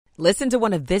Listen to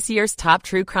one of this year's top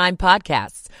true crime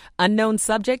podcasts. Unknown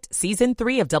Subject, Season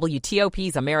 3 of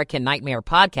WTOP's American Nightmare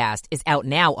podcast is out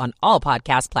now on all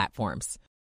podcast platforms.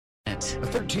 A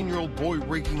 13-year-old boy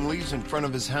raking leaves in front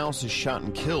of his house is shot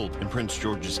and killed in Prince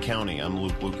George's County. I'm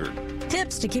Luke Lukert.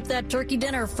 Tips to keep that turkey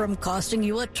dinner from costing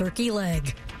you a turkey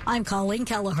leg. I'm Colleen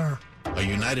Kelleher. A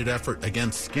united effort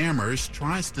against scammers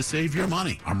tries to save your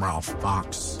money. I'm Ralph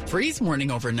Fox. Freeze warning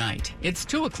overnight. It's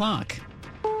 2 o'clock.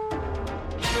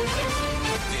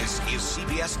 This is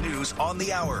CBS News on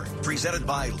the Hour, presented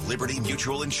by Liberty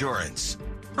Mutual Insurance.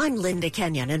 I'm Linda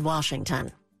Kenyon in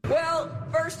Washington. Well,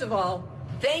 first of all,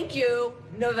 thank you,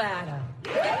 Nevada.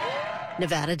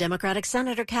 Nevada Democratic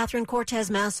Senator Catherine Cortez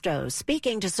Masto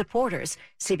speaking to supporters.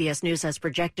 CBS News has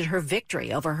projected her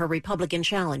victory over her Republican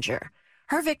challenger.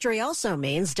 Her victory also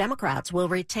means Democrats will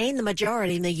retain the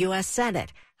majority in the U.S.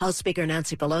 Senate. House Speaker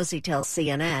Nancy Pelosi tells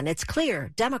CNN it's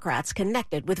clear Democrats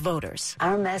connected with voters.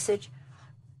 Our message,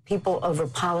 people over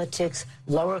politics,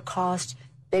 lower cost,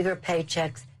 bigger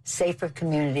paychecks, safer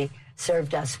community,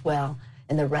 served us well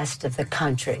in the rest of the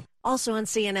country. Also on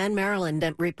CNN,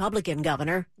 Maryland Republican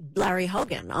Governor Larry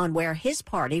Hogan on where his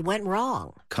party went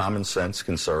wrong. Common sense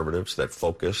conservatives that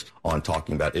focused on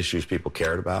talking about issues people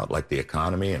cared about, like the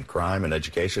economy and crime and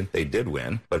education, they did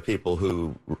win. But people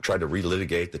who tried to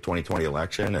relitigate the 2020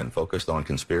 election and focused on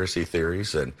conspiracy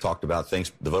theories and talked about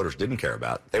things the voters didn't care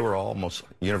about, they were almost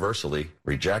universally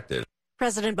rejected.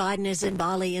 President Biden is in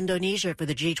Bali, Indonesia for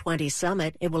the G20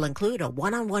 summit. It will include a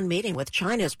one-on-one meeting with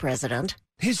China's president.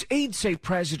 His aides say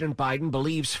President Biden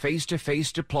believes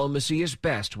face-to-face diplomacy is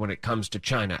best when it comes to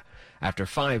China. After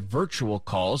 5 virtual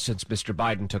calls since Mr.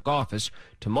 Biden took office,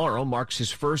 tomorrow marks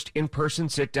his first in-person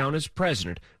sit-down as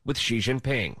president with Xi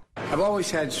Jinping. I've always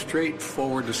had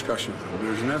straightforward discussions.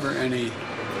 There's never any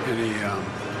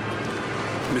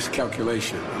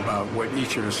miscalculation about what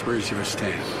each of us, where each of us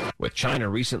stand. With China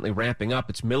recently ramping up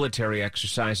its military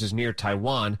exercises near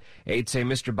Taiwan, aides say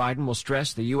Mr. Biden will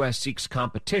stress the U.S. seeks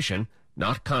competition,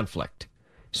 not conflict.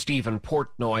 Stephen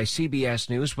Portnoy, CBS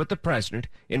News, with the president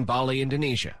in Bali,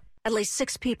 Indonesia. At least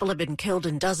 6 people have been killed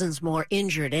and dozens more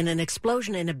injured in an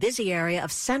explosion in a busy area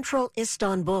of central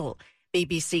Istanbul.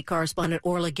 BBC correspondent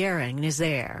Orla Gering is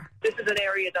there. This is an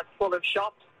area that's full of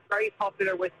shops, very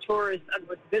popular with tourists and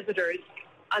with visitors,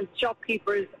 and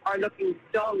shopkeepers are looking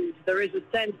stunned. There is a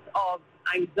sense of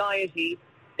anxiety.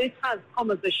 This has come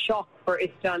as a shock for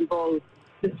Istanbul.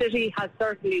 The city has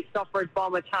certainly suffered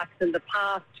bomb attacks in the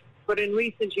past, but in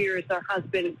recent years there has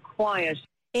been quiet.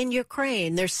 In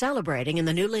Ukraine, they're celebrating in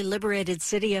the newly liberated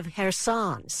city of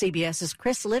Kherson. CBS's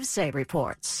Chris Livesay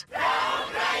reports.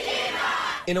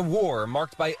 In a war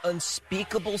marked by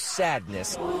unspeakable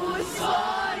sadness,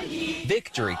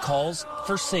 victory calls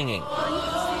for singing.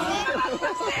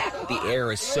 The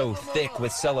air is so thick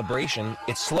with celebration,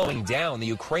 it's slowing down the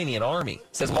Ukrainian army,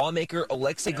 says lawmaker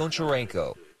Alexei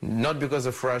Goncharenko. Not because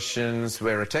of Russians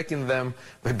were attacking them,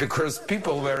 but because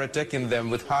people were attacking them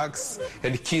with hugs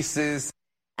and kisses.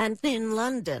 And in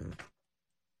London,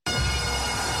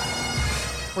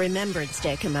 Remembrance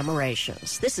Day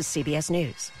commemorations. This is CBS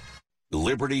News.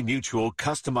 Liberty Mutual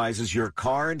customizes your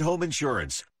car and home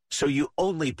insurance, so you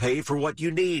only pay for what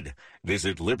you need.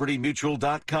 Visit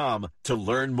libertymutual.com to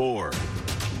learn more.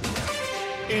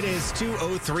 It is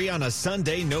 2:03 on a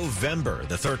Sunday, November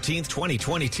the 13th,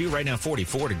 2022. Right now,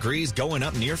 44 degrees, going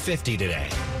up near 50 today.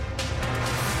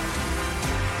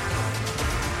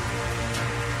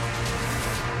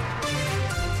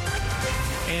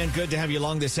 And good to have you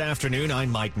along this afternoon. I'm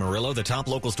Mike Murillo. The top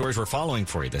local stories we're following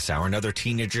for you this hour. Another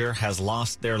teenager has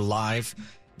lost their life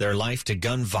to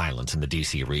gun violence in the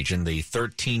D.C. region. The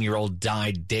 13-year-old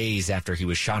died days after he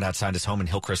was shot outside his home in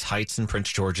Hillcrest Heights in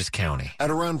Prince George's County. At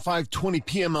around 5:20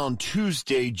 p.m. on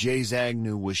Tuesday, Jays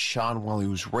Agnew was shot while he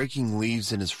was raking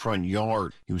leaves in his front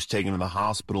yard. He was taken to the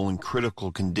hospital in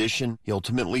critical condition. He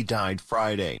ultimately died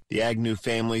Friday. The Agnew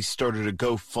family started a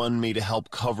GoFundMe to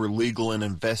help cover legal and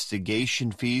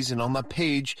investigation fees, and on that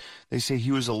page, they say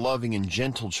he was a loving and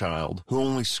gentle child who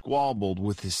only squabbled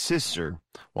with his sister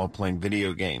while playing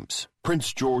video games.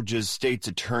 Prince George's state's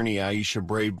attorney Aisha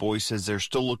Bradeboy says they're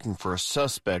still looking for a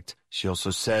suspect. She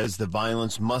also says the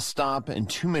violence must stop and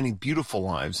too many beautiful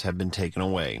lives have been taken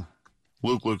away.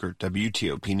 Luke Lukert,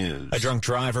 WTOP News. A drunk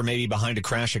driver may be behind a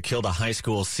crash that killed a high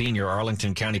school senior.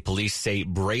 Arlington County Police say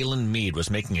Braylon Mead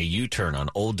was making a U-turn on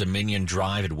Old Dominion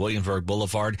Drive at Williamsburg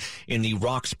Boulevard in the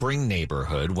Rock Spring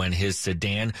neighborhood when his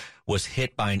sedan was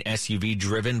hit by an SUV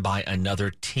driven by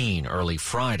another teen early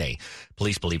Friday.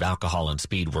 Police believe alcohol and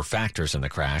speed were factors in the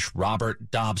crash. Robert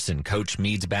Dobson coached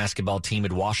Meade's basketball team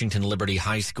at Washington Liberty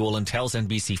High School and tells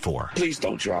NBC4. Please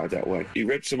don't drive that way. You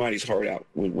rip somebody's heart out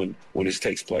when this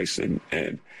takes place,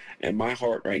 and my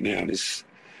heart right now is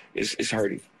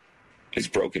hurting. It's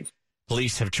broken.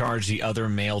 Police have charged the other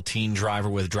male teen driver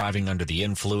with driving under the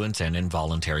influence and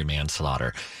involuntary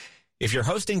manslaughter. If you're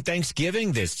hosting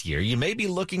Thanksgiving this year, you may be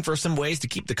looking for some ways to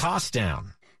keep the costs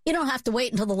down. You don't have to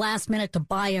wait until the last minute to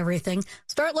buy everything.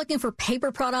 Start looking for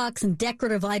paper products and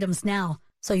decorative items now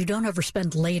so you don't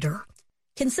overspend later.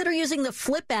 Consider using the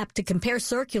Flip app to compare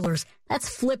circulars. That's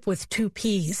Flip with 2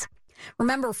 Ps.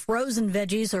 Remember, frozen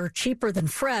veggies are cheaper than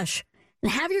fresh.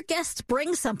 And have your guests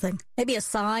bring something, maybe a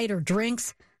side or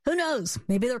drinks. Who knows?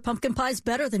 Maybe their pumpkin pie's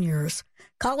better than yours.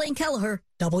 Colleen Kelleher,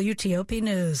 WTOP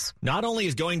News. Not only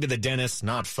is going to the dentist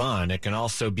not fun, it can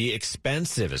also be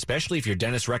expensive, especially if your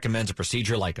dentist recommends a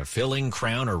procedure like a filling,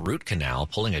 crown, or root canal.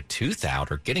 Pulling a tooth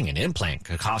out or getting an implant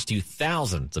could cost you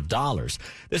thousands of dollars.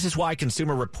 This is why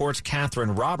Consumer Reports'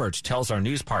 Catherine Roberts tells our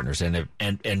news partners in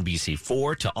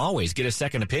NBC4 to always get a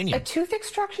second opinion. A tooth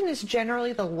extraction is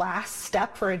generally the last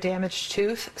step for a damaged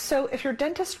tooth, so if your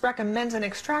dentist recommends an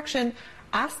extraction,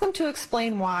 ask them to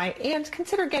explain why and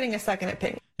consider getting a second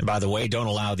opinion. And by the way, don't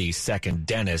allow the second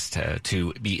dentist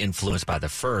to be influenced by the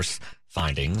first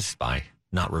findings by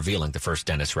not revealing the first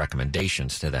dentist's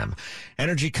recommendations to them.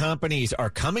 Energy companies are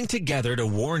coming together to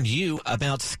warn you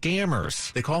about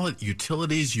scammers. They call it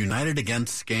Utilities United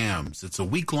Against Scams. It's a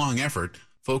week-long effort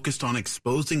focused on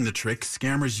exposing the tricks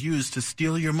scammers use to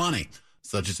steal your money,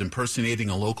 such as impersonating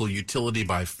a local utility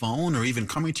by phone or even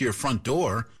coming to your front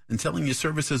door and telling you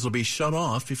services will be shut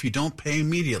off if you don't pay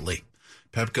immediately.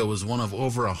 Pepco is one of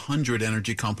over 100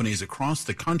 energy companies across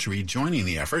the country joining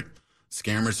the effort.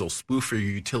 Scammers will spoof your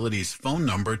utility's phone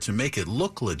number to make it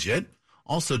look legit,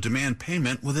 also demand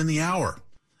payment within the hour.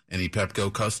 Any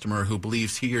Pepco customer who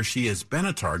believes he or she has been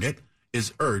a target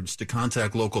is urged to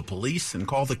contact local police and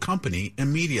call the company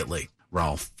immediately.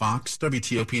 Ralph Fox,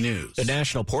 WTOP News. The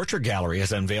National Portrait Gallery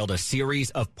has unveiled a series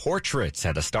of portraits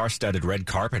at a star-studded red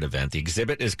carpet event. The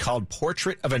exhibit is called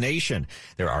Portrait of a Nation.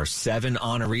 There are 7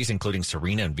 honorees, including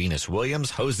Serena and Venus Williams,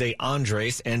 Jose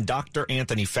Andres, and Dr.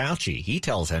 Anthony Fauci. He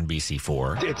tells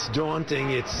NBC4. It's daunting,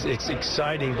 it's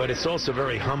exciting, but it's also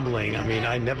very humbling. I mean,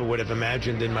 I never would have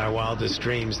imagined in my wildest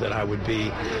dreams that I would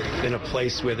be in a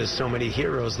place where there's so many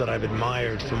heroes that I've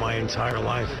admired for my entire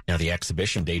life. Now, the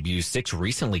exhibition debuts 6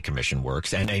 recently commissioned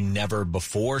works and a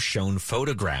never-before-shown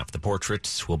photograph. The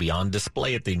portraits will be on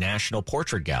display at the National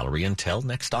Portrait Gallery until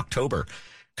next October.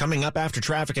 Coming up after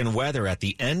traffic and weather, at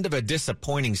the end of a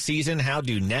disappointing season, how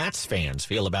do Nats fans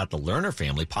feel about the Lerner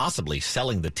family possibly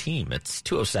selling the team? It's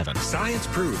 2:07. Science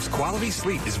proves quality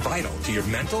sleep is vital to your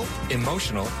mental,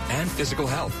 emotional, and physical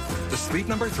health. The Sleep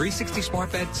Number 360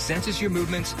 smart bed senses your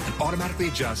movements and automatically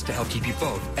adjusts to help keep you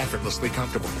both effortlessly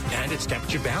comfortable. And it's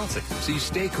temperature balancing, so you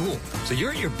stay cool. So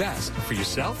you're at your best for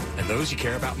yourself and those you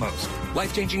care about most.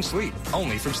 Life-changing sleep,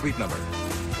 only from Sleep Number.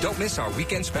 Don't miss our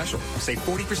weekend special. Save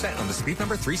 40% on the Sleep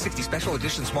Number 360 Special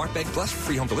Edition Smart Bed plus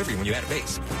free home delivery when you add a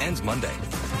base. Ends Monday.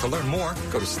 To learn more,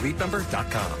 go to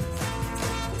sleepnumber.com.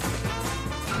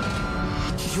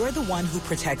 You're the one who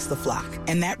protects the flock,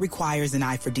 and that requires an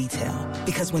eye for detail.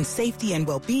 Because when safety and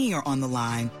well-being are on the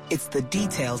line, it's the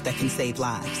details that can save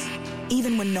lives.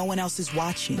 Even when no one else is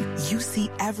watching, you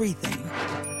see everything.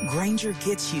 Grainger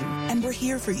gets you, and we're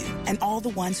here for you, and all the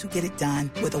ones who get it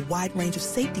done with a wide range of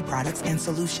safety products and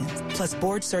solutions, plus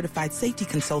board-certified safety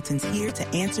consultants here to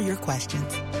answer your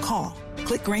questions. Call,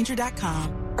 click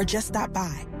Grainger.com, or just stop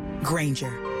by.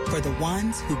 Grainger, for the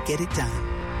ones who get it done.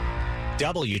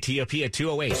 WTOP at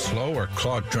 2:08. Slow or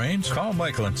clogged drains? Call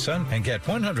Michael & Son and get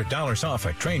 $100 off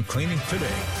at drain cleaning today.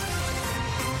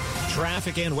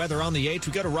 Traffic and weather on the 8th.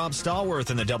 We go to Rob Stallworth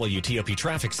in the WTOP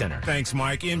Traffic Center. Thanks,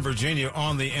 Mike. In Virginia,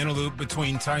 on the inner loop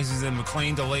between Tysons and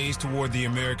McLean, delays toward the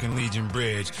American Legion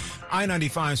Bridge.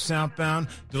 I-95 southbound,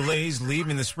 delays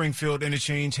leaving the Springfield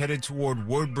interchange headed toward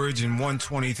Woodbridge and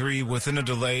 123 within a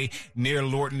delay near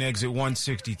Lorton exit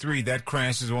 163. That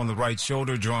crash is on the right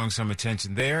shoulder, drawing some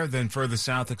attention there. Then further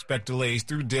south, expect delays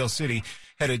through Dale City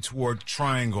headed toward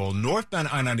Triangle. Northbound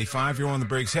I-95, you're on the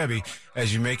brakes heavy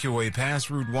as you make your way past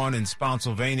Route 1 in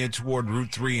Spotsylvania toward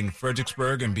Route 3 in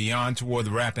Fredericksburg and beyond toward the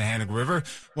Rappahannock River.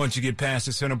 Once you get past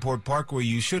the Centerport Parkway,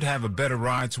 you should have a better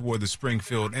ride toward the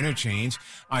Springfield interchange.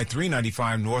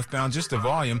 I-395 northbound, just a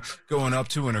volume going up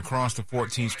to and across the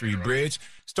 14th Street Bridge.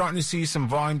 Starting to see some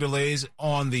volume delays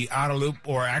on the outer loop,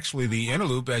 or actually the inner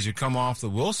loop, as you come off the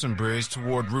Wilson Bridge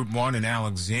toward Route 1 in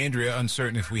Alexandria.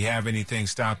 Uncertain if we have anything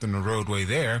stopped in the roadway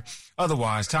there.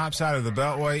 Otherwise, top side of the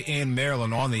Beltway in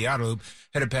Maryland on the outer loop,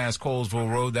 headed past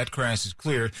Colesville Road. That crash is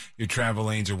cleared. Your travel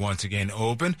lanes are once again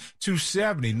open.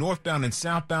 270 northbound and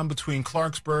southbound between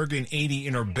Clarksburg and 80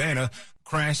 in Urbana.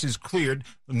 Crash is cleared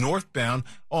northbound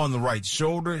on the right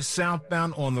shoulder,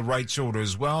 southbound on the right shoulder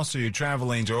as well. So your travel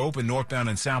lanes are open northbound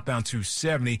and southbound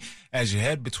 270 as you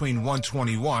head between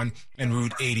 121 and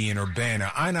Route 80 in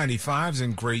Urbana. I-95 is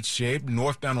in great shape.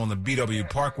 Northbound on the BW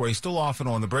Parkway, still often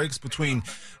on the brakes between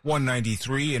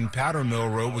 193 and Powder Mill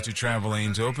Road with your travel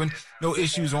lanes open. No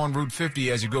issues on Route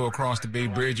 50 as you go across the Bay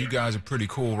Bridge. You guys are pretty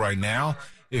cool right now.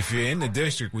 If you're in the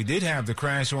district, we did have the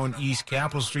crash on East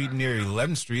Capitol Street near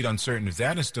 11th Street. Uncertain if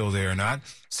that is still there or not.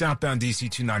 Southbound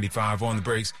DC 295 on the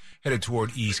brakes, headed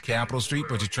toward East Capitol Street,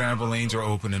 but your travel lanes are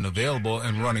open and available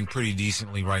and running pretty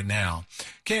decently right now.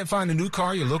 Can't find a new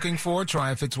car you're looking for?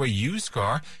 Try a Fitzway used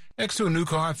car. Next to a new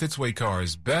car, Fitzway car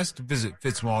is best. Visit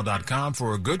fitzmall.com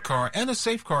for a good car and a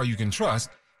safe car you can trust.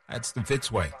 That's the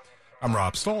Fitzway. I'm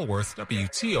Rob Stallworth,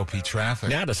 WTOP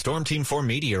Traffic. Now to Storm Team 4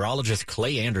 meteorologist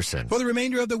Clay Anderson. For the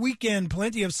remainder of the weekend,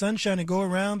 plenty of sunshine to go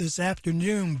around this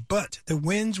afternoon, but the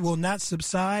winds will not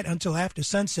subside until after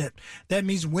sunset. That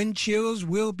means wind chills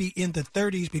will be in the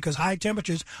 30s because high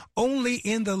temperatures only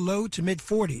in the low to mid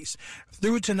 40s.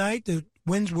 Through tonight, the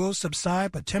winds will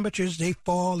subside, but temperatures, they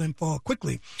fall and fall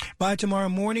quickly. By tomorrow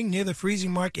morning, near the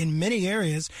freezing mark in many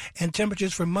areas, and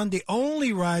temperatures for Monday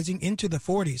only rising into the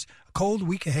 40s. A cold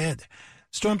week ahead.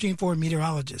 Storm Team 4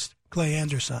 meteorologist Clay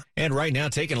Anderson. And right now,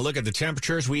 taking a look at the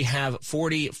temperatures, we have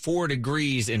 44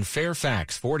 degrees in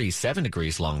Fairfax, 47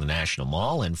 degrees along the National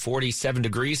Mall, and 47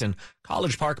 degrees in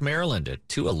College Park, Maryland at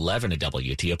 211 at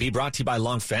WTOP. Brought to you by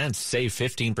Long Fence. Save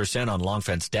 15% on Long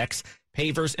Fence decks,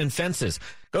 pavers, and fences.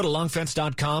 Go to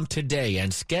longfence.com today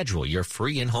and schedule your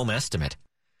free in-home estimate.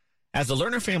 As the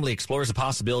Lerner family explores the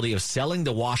possibility of selling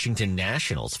the Washington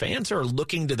Nationals, fans are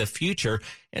looking to the future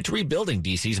and to rebuilding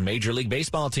D.C.'s Major League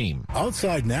Baseball team.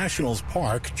 Outside Nationals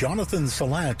Park, Jonathan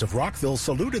Salant of Rockville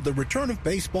saluted the return of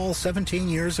baseball 17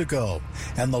 years ago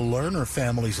and the Lerner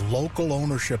family's local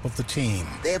ownership of the team.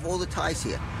 They have all the ties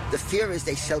here. The fear is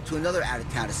they sell to another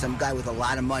out-of-towner, some guy with a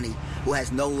lot of money who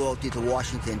has no loyalty to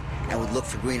Washington and would look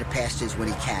for greener pastures when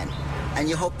he can. And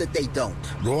you hope that they don't.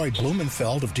 Roy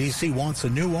Blumenfeld of D.C. wants a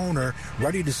new owner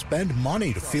ready to spend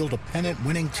money to field a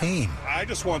pennant-winning team. I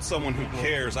just want someone who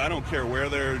cares. I don't care where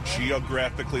they're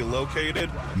geographically located.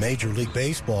 Major League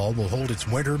Baseball will hold its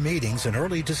winter meetings in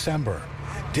early December.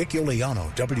 Dick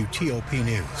Iuliano, WTOP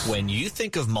News. When you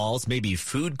think of malls, maybe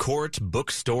food courts,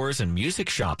 bookstores, and music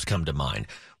shops come to mind.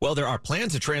 Well, there are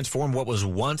plans to transform what was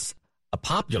once a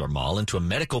popular mall into a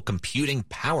medical computing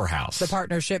powerhouse. The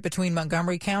partnership between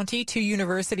Montgomery County, 2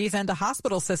 universities, and a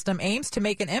hospital system aims to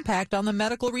make an impact on the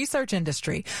medical research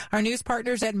industry. Our news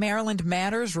partners at Maryland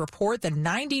Matters report the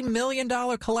 $90 million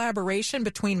collaboration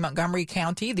between Montgomery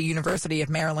County, the University of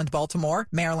Maryland, Baltimore,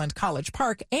 Maryland College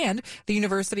Park, and the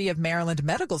University of Maryland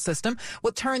Medical System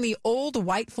will turn the old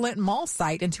White Flint Mall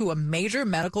site into a major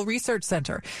medical research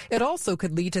center. It also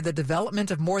could lead to the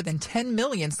development of more than 10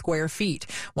 million square feet.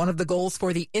 One of the goals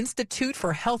for the Institute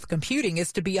for Health Computing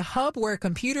is to be a hub where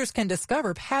computers can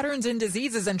discover patterns in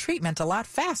diseases and treatment a lot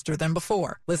faster than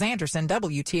before. Liz Anderson,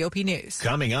 WTOP News.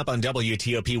 Coming up on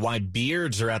WTOP, why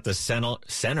beards are at the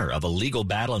center of a legal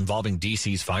battle involving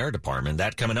D.C.'s fire department.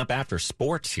 That coming up after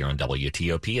sports here on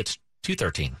WTOP. It's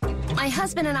 2:13. My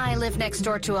husband and I live next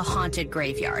door to a haunted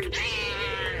graveyard.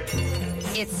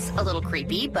 It's a little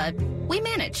creepy, but we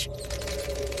manage.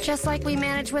 Just like we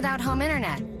manage without home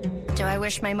internet. Do I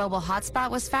wish my mobile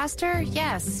hotspot was faster?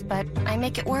 Yes, but I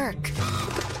make it work.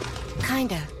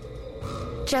 Kinda.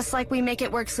 Just like we make it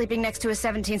work sleeping next to a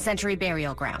 17th century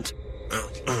burial ground.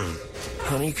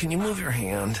 Honey, can you move your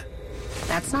hand?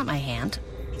 That's not my hand.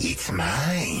 It's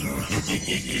mine.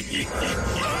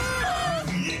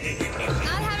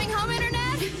 Not having home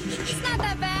internet? It's not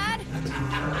that bad.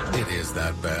 It is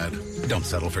that bad. Don't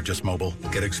settle for just mobile.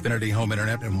 Get Xfinity Home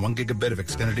Internet and 1 gigabit of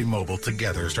Xfinity Mobile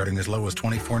together starting as low as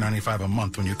 $24.95 a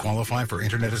month when you qualify for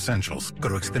Internet Essentials. Go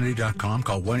to Xfinity.com,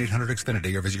 call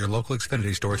 1-800-XFINITY or visit your local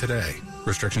Xfinity store today.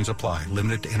 Restrictions apply.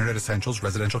 Limited to Internet Essentials,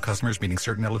 residential customers meeting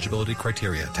certain eligibility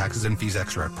criteria. Taxes and fees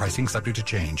extra. Pricing subject to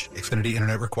change. Xfinity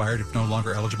Internet required if no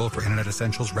longer eligible for Internet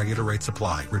Essentials. Regular rates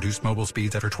apply. Reduced mobile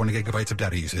speeds after 20 gigabytes of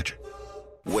data usage.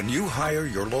 When you hire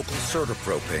your local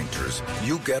CertaPro painters,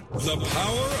 you get the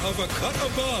power of a cut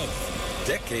above.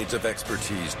 Decades of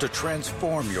expertise to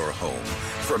transform your home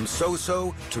from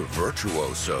so-so to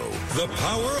virtuoso. The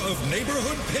power of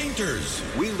neighborhood painters.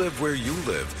 We live where you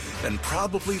live and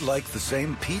probably like the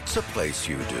same pizza place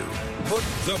you do. But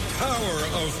the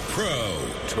power of pro.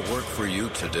 To work for you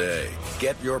today.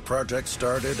 Get your project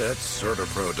started at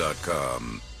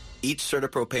CertaPro.com. Each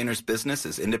CertaPro painter's business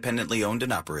is independently owned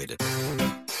and operated.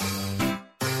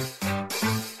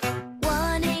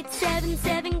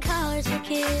 1-877 Cars for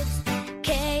Kids.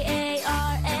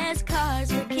 KARS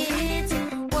Cars for Kids.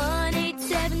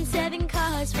 1-877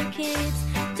 Cars for Kids.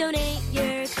 Donate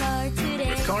your car today.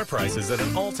 With car prices at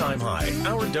an all-time high,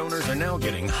 our donors are now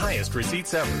getting highest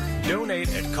receipts ever.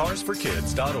 Donate at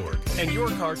carsforkids.org, and your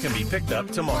car can be picked up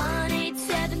tomorrow.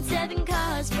 1-877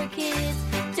 Cars for Kids.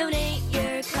 Donate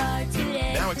your car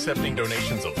today. Now accepting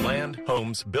donations of land,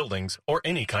 homes, buildings, or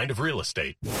any kind of real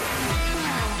estate.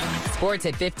 Sports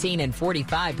at 15 and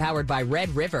 45, powered by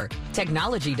Red River.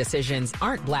 Technology decisions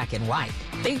aren't black and white.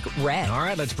 Think red. All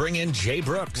right, let's bring in Jay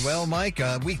Brooks. Well, Mike,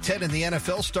 Week 10 in the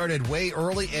NFL started way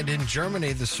early and in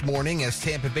Germany this morning as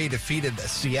Tampa Bay defeated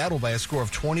Seattle by a score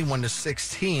of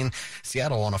 21-16.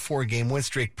 Seattle on a 4-game win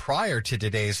streak prior to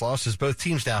today's losses. Both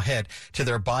teams now head to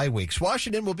their bye weeks.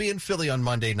 Washington will be in Philly on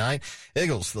Monday night.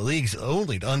 Eagles, the league's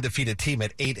only undefeated team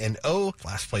at 8-0.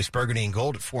 Last place Burgundy and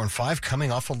Gold at 4-5,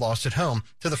 coming off a loss at home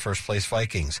to the first place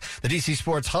Vikings. The DC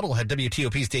Sports Huddle had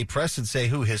WTOP's Dave Preston say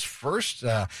who his first,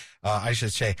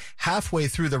 halfway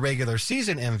through the regular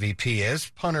season MVP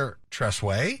is. Punter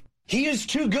Tressway. He is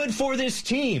too good for this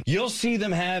team. You'll see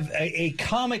them have a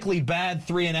comically bad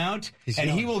 3-and-out, and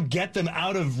he will get them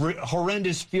out of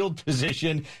horrendous field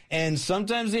position, and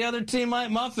sometimes the other team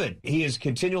might muff it. He has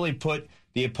continually put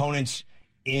the opponents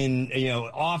in,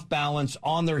 off balance,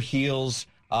 on their heels.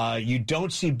 You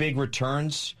don't see big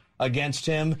returns against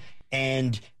him,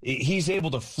 and he's able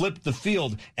to flip the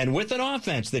field, and with an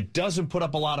offense that doesn't put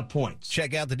up a lot of points.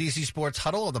 Check out the DC Sports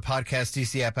Huddle on the Podcast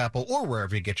DC app, Apple, or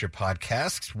wherever you get your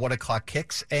podcasts. 1 o'clock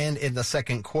kicks, and in the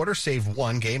second quarter, save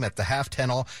one game at the half,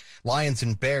 10-all Lions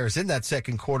and Bears. In that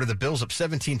second quarter, the Bills up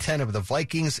 17-10 over the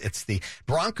Vikings. It's the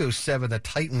Broncos 7, the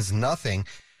Titans nothing.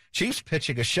 Chiefs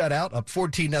pitching a shutout, up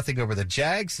 14-0 over the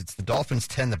Jags. It's the Dolphins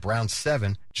 10, the Browns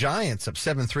 7. Giants up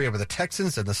 7-3 over the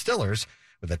Texans, and the Steelers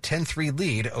with a 10-3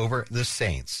 lead over the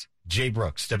Saints. Jay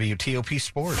Brooks, WTOP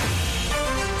Sports.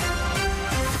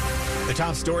 The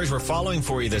top stories we're following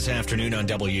for you this afternoon on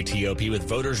WTOP, with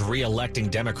voters re-electing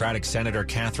Democratic Senator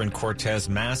Catherine Cortez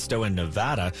Masto in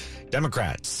Nevada.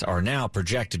 Democrats are now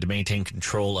projected to maintain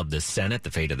control of the Senate.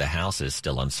 The fate of the House is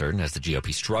still uncertain as the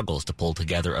GOP struggles to pull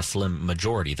together a slim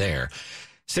majority there.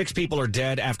 6 people are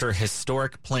dead after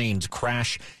historic planes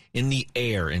crash in the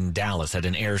air in Dallas at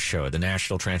an air show. The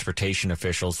national transportation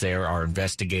officials there are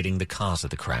investigating the cause of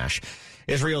the crash.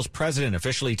 Israel's president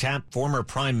officially tapped former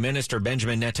Prime Minister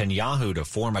Benjamin Netanyahu to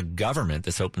form a government.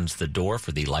 This opens the door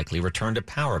for the likely return to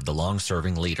power of the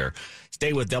long-serving leader.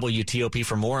 Stay with WTOP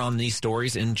for more on these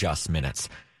stories in just minutes.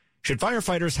 Should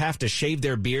firefighters have to shave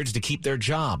their beards to keep their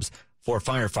jobs? 4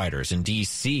 firefighters in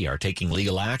D.C. are taking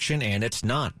legal action, and it's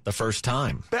not the first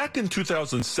time. Back in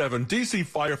 2007, D.C.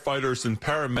 firefighters and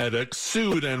paramedics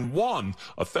sued and won.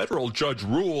 A federal judge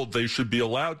ruled they should be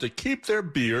allowed to keep their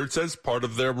beards as part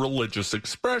of their religious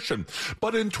expression.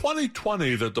 But in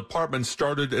 2020, the department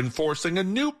started enforcing a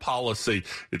new policy.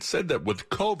 It said that with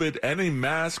COVID, any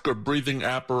mask or breathing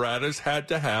apparatus had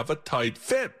to have a tight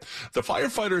fit. The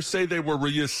firefighters say they were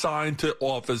reassigned to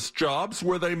office jobs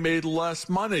where they made less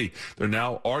money. They're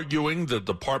now arguing the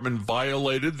department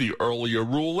violated the earlier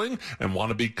ruling and want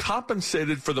to be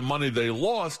compensated for the money they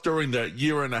lost during that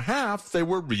year and a half they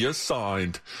were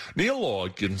reassigned. Neil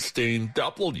Augenstein,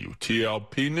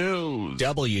 WTOP News.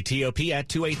 WTOP at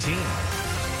 2:18.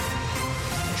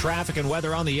 Traffic and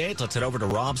weather on the 8th. Let's head over to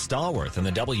Rob Stallworth in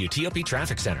the WTOP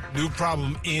Traffic Center. New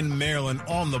problem in Maryland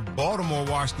on the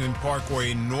Baltimore-Washington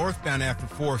Parkway northbound after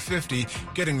 450.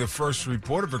 Getting the first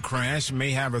report of a crash. May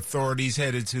have authorities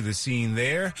headed to the scene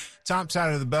there. Top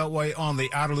side of the Beltway on the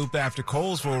outer loop after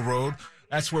Colesville Road.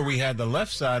 That's where we had the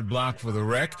left side blocked for the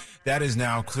wreck. That is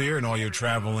now clear, and all your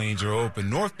travel lanes are open.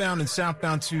 Northbound and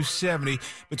southbound 270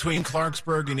 between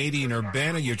Clarksburg and 80 and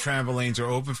Urbana, your travel lanes are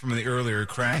open from the earlier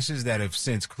crashes that have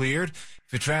since cleared.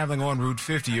 If you're traveling on Route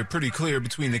 50, you're pretty clear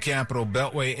between the Capitol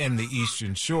Beltway and the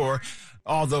Eastern Shore,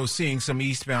 although seeing some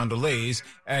eastbound delays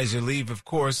as you leave, of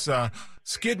course.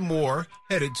 Skidmore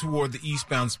headed toward the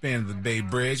eastbound span of the Bay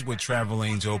Bridge with travel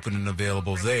lanes open and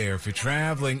available there. If you're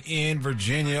traveling in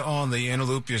Virginia on the inner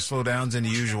loop, your slowdowns in the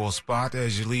usual spot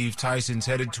as you leave Tyson's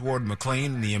headed toward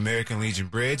McLean and the American Legion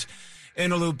Bridge.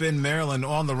 In a loop in Maryland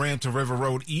on the ramp to River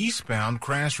Road eastbound,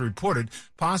 crash reported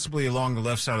possibly along the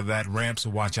left side of that ramp, so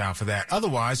watch out for that.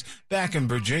 Otherwise, back in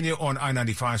Virginia on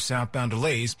I-95 southbound,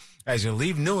 delays as you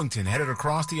leave Newington, headed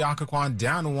across the Occoquan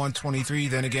down to 123,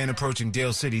 then again approaching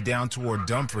Dale City down toward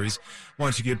Dumfries.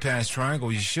 Once you get past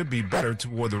Triangle, you should be better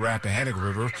toward the Rappahannock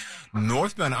River.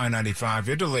 Northbound I-95,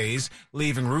 your delays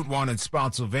leaving Route 1 in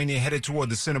Spotsylvania, headed toward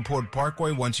the Centerport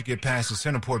Parkway. Once you get past the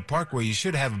Centerport Parkway, you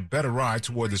should have a better ride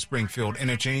toward the Springfield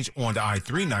interchange onto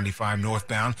I-395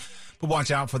 northbound. But watch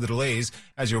out for the delays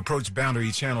as you approach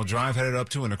Boundary Channel Drive, headed up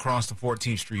to and across the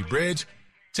 14th Street Bridge.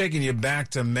 Taking you back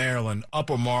to Maryland,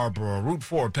 Upper Marlboro, Route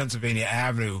 4, Pennsylvania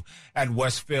Avenue at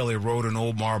West Fairley Road and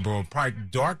Old Marlboro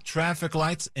Pike. Dark traffic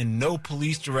lights and no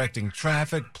police directing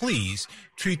traffic. Please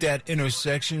treat that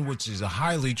intersection, which is a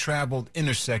highly traveled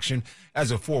intersection,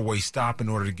 as a four-way stop in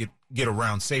order to get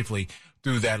around safely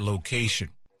through that location.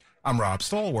 I'm Rob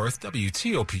Stallworth,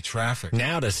 WTOP Traffic.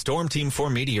 Now to Storm Team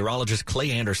 4 meteorologist Clay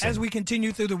Anderson. As we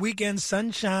continue through the weekend,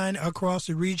 sunshine across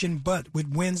the region, but with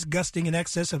winds gusting in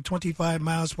excess of 25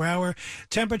 miles per hour.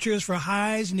 Temperatures for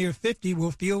highs near 50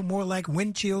 will feel more like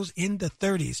wind chills in the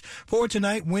 30s. For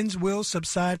tonight, winds will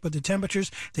subside, but the temperatures,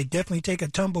 they definitely take a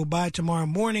tumble by tomorrow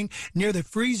morning near the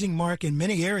freezing mark in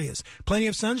many areas. Plenty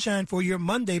of sunshine for your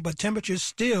Monday, but temperatures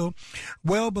still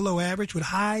well below average with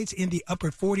highs in the upper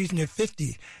 40s near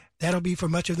 50. That'll be for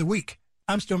much of the week.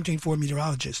 I'm Storm Team 4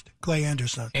 meteorologist Clay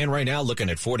Anderson. And right now looking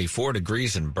at 44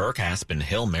 degrees in Burke, Aspen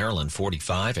Hill, Maryland,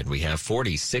 45. And we have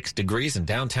 46 degrees in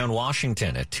downtown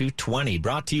Washington at 220.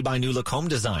 Brought to you by New Look Home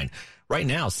Design. Right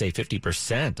now, save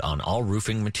 50% on all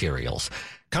roofing materials.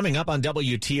 Coming up on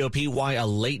WTOP, why a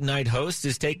late night host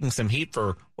is taking some heat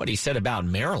for what he said about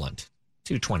Maryland.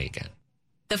 220 again.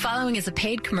 The following is a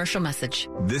paid commercial message.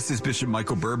 This is Bishop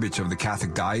Michael Burbidge of the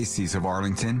Catholic Diocese of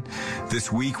Arlington. This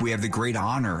week we have the great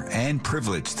honor and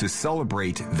privilege to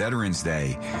celebrate Veterans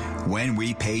Day when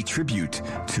we pay tribute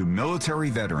to military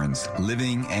veterans,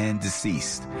 living and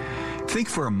deceased. Think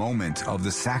for a moment of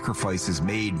the sacrifices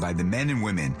made by the men and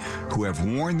women who have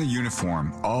worn the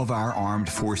uniform of our armed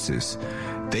forces.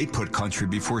 They put country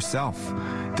before self.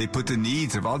 They put the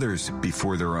needs of others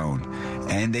before their own.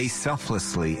 And they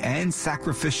selflessly and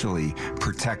sacrificially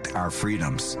protect our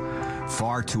freedoms.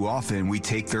 Far too often we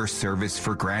take their service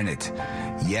for granted.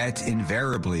 Yet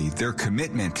invariably their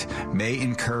commitment may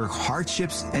incur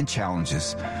hardships and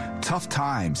challenges, tough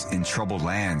times in troubled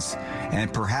lands,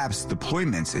 and perhaps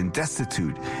deployments in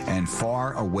destitute and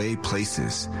far away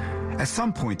places. At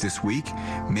some point this week,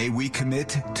 may we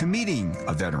commit to meeting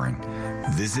a veteran,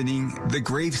 visiting the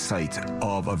gravesite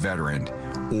of a veteran,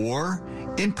 or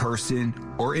in person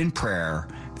or in prayer,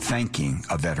 thanking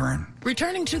a veteran.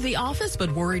 Returning to the office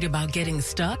but worried about getting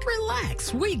stuck?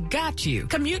 Relax, we got you.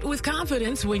 Commute with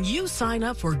confidence when you sign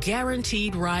up for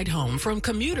Guaranteed Ride Home from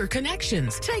Commuter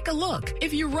Connections. Take a look.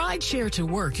 If you ride share to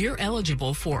work, you're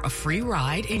eligible for a free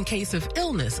ride in case of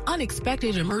illness,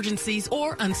 unexpected emergencies,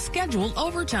 or unscheduled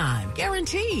overtime.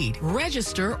 Guaranteed.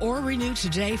 Register or renew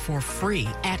today for free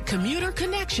at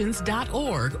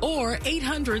commuterconnections.org or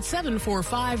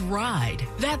 800-745-RIDE.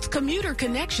 That's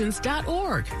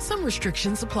commuterconnections.org. Some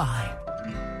restrictions apply.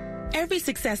 Every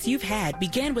success you've had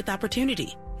began with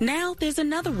opportunity. Now there's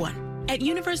another one. At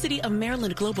University of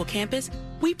Maryland Global Campus,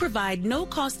 we provide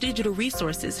no-cost digital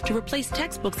resources to replace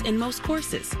textbooks in most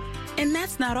courses. And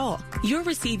that's not all. You'll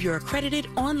receive your accredited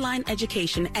online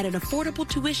education at an affordable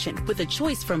tuition with a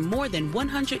choice from more than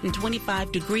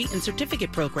 125 degree and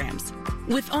certificate programs.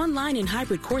 With online and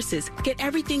hybrid courses, get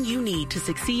everything you need to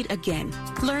succeed again.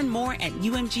 Learn more at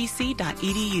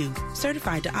umgc.edu.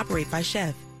 Certified to operate by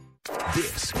Chev.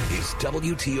 This is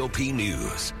WTOP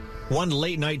News. One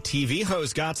late-night TV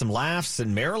host got some laughs at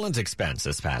Maryland's expense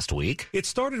this past week. It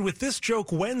started with this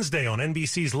joke Wednesday on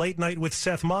NBC's Late Night with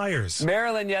Seth Meyers.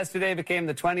 Maryland yesterday became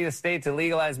the 20th state to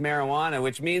legalize marijuana,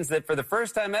 which means that for the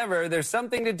first time ever, there's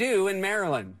something to do in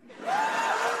Maryland.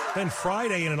 Then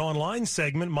Friday, in an online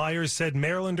segment, Meyers said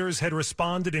Marylanders had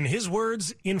responded, in his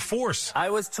words, in force. I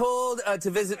was told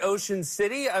to visit Ocean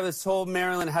City. I was told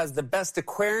Maryland has the best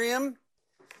aquarium,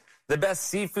 the best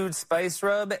seafood spice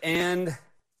rub, and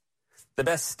the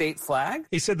best state flag.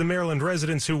 He said the Maryland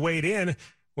residents who weighed in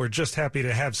were just happy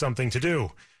to have something to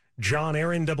do. John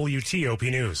Aaron,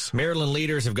 WTOP News. Maryland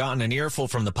leaders have gotten an earful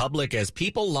from the public as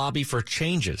people lobby for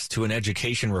changes to an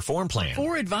education reform plan.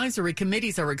 4 advisory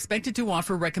committees are expected to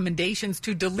offer recommendations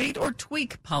to delete or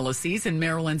tweak policies in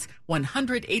Maryland's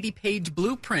 180-page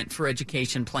blueprint for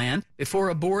education plan before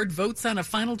a board votes on a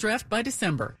final draft by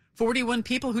December. 41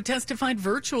 people who testified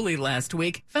virtually last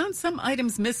week found some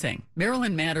items missing.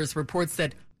 Maryland Matters reports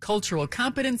that Cultural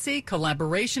competency,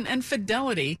 collaboration, and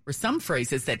fidelity were some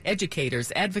phrases that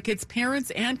educators, advocates, parents,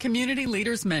 and community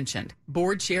leaders mentioned.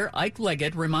 Board Chair Ike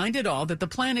Leggett reminded all that the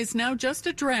plan is now just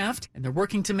a draft, and they're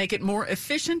working to make it more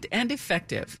efficient and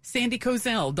effective. Sandy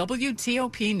Kozel,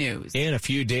 WTOP News. In a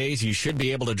few days, you should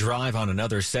be able to drive on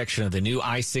another section of the new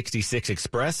I-66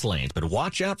 express lanes, but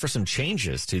watch out for some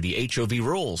changes to the HOV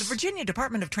rules. The Virginia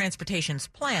Department of Transportation's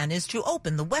plan is to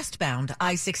open the westbound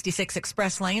I-66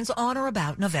 express lanes on or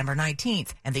about November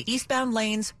 19th and the eastbound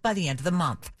lanes by the end of the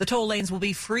month. The toll lanes will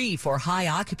be free for high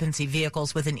occupancy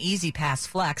vehicles with an Easy Pass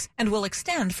Flex and will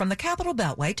extend from the Capitol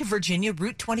Beltway to Virginia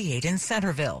Route 28 in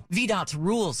Centerville. VDOT's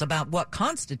rules about what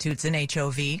constitutes an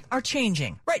HOV are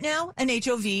changing. Right now, an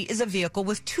HOV is a vehicle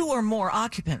with 2 or more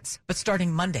occupants, but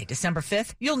starting Monday, December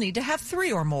 5th, you'll need to have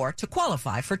 3 or more to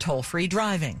qualify for toll-free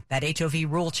driving. That HOV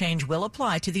rule change will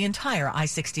apply to the entire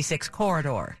I-66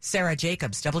 corridor. Sarah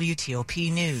Jacobs,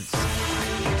 WTOP News.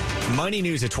 Money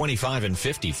News at 25 and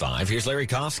 55. Here's Larry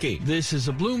Kofsky. This is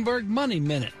a Bloomberg Money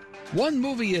Minute. One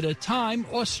movie at a time,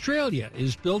 Australia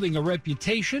is building a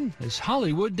reputation as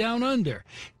Hollywood Down Under.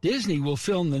 Disney will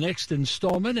film the next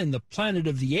installment in the Planet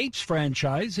of the Apes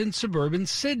franchise in suburban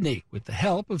Sydney with the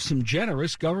help of some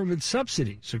generous government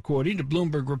subsidies, according to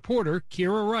Bloomberg reporter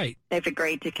Kira Wright. They've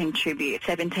agreed to contribute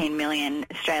 17 million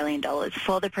Australian dollars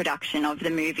for the production of the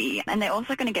movie, and they're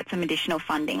also going to get some additional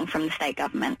funding from the state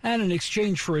government. And in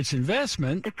exchange for its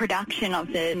investment, the production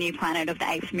of the new Planet of the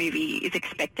Apes movie is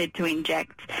expected to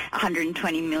inject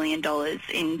 $120 million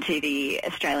into the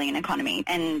Australian economy,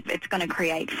 and it's going to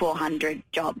create 400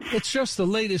 jobs. It's just the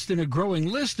latest in a growing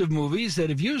list of movies that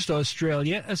have used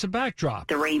Australia as a backdrop.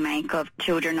 The remake of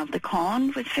Children of the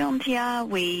Corn was filmed here.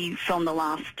 We filmed the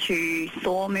last 2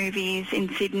 Thor movies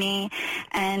in Sydney,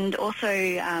 and also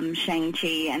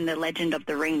Shang-Chi and The Legend of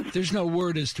the Rings. There's no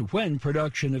word as to when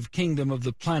production of Kingdom of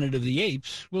the Planet of the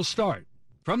Apes will start.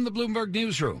 From the Bloomberg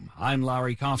Newsroom, I'm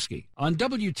Larry Kofsky on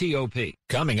WTOP.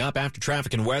 Coming up after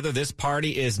traffic and weather, this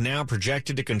party is now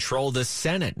projected to control the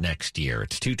Senate next year.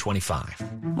 It's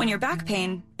 2:25. When your back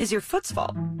pain is your foot's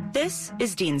fault, this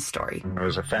is Dean's story. It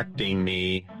was affecting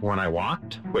me when I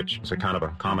walked, which is a kind of a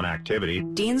common activity.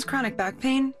 Dean's chronic back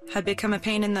pain had become a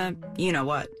pain in the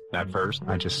you-know-what. At first,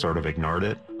 I just sort of ignored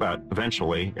it, but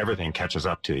eventually everything catches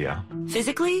up to you.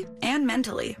 Physically and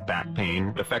mentally. Back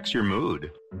pain affects your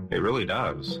mood. It really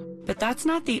does. But that's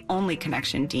not the only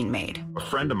connection Dean made. A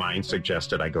friend of mine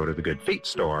suggested I go to the Good Feet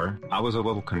store. I was a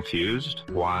little confused.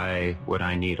 Why would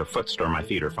I need a foot store? My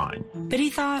feet are fine. But he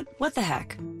thought, what the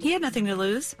heck? He had nothing to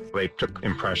lose. They took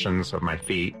impressions of my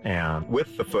feet, and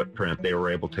with the footprint, they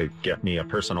were able to get me a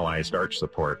personalized arch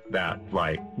support that,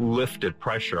 lifted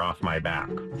pressure off my back.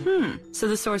 So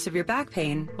the source of your back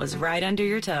pain was right under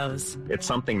your toes. It's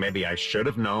something maybe I should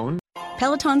have known.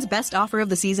 Peloton's best offer of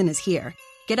the season is here.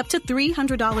 Get up to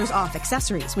 $300 off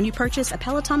accessories when you purchase a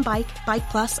Peloton bike, Bike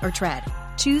Plus, or Tread.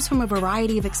 Choose from a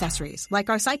variety of accessories like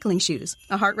our cycling shoes,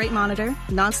 a heart rate monitor,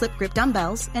 non-slip grip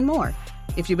dumbbells, and more.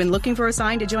 If you've been looking for a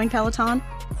sign to join Peloton,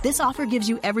 this offer gives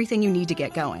you everything you need to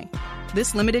get going.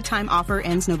 This limited time offer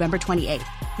ends November 28th.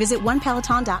 Visit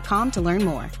onepeloton.com to learn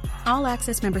more. All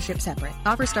access membership separate.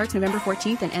 Offer starts November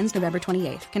 14th and ends November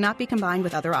 28th. Cannot be combined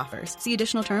with other offers. See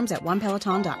additional terms at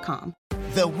onepeloton.com.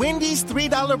 The Wendy's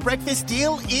 $3 breakfast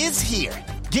deal is here.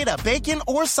 Get a bacon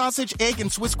or sausage, egg,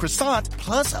 and Swiss croissant,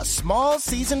 plus a small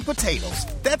seasoned potatoes.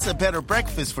 That's a better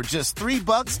breakfast for just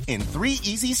 $3 in 3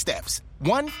 easy steps.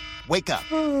 1, wake up.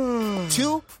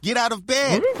 2, get out of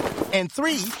bed. And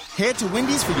 3, head to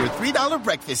Wendy's for your $3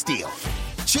 breakfast deal.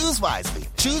 Choose wisely.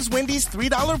 Choose Wendy's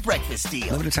 $3 breakfast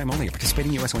deal. Limited time only.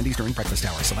 Participating U.S. Wendy's during breakfast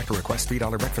hours. Select a request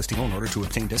 $3 breakfast deal in order to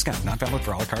obtain discount. Not valid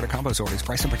for a la carte or combos orders.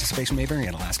 Price and participation may vary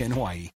in Alaska and Hawaii.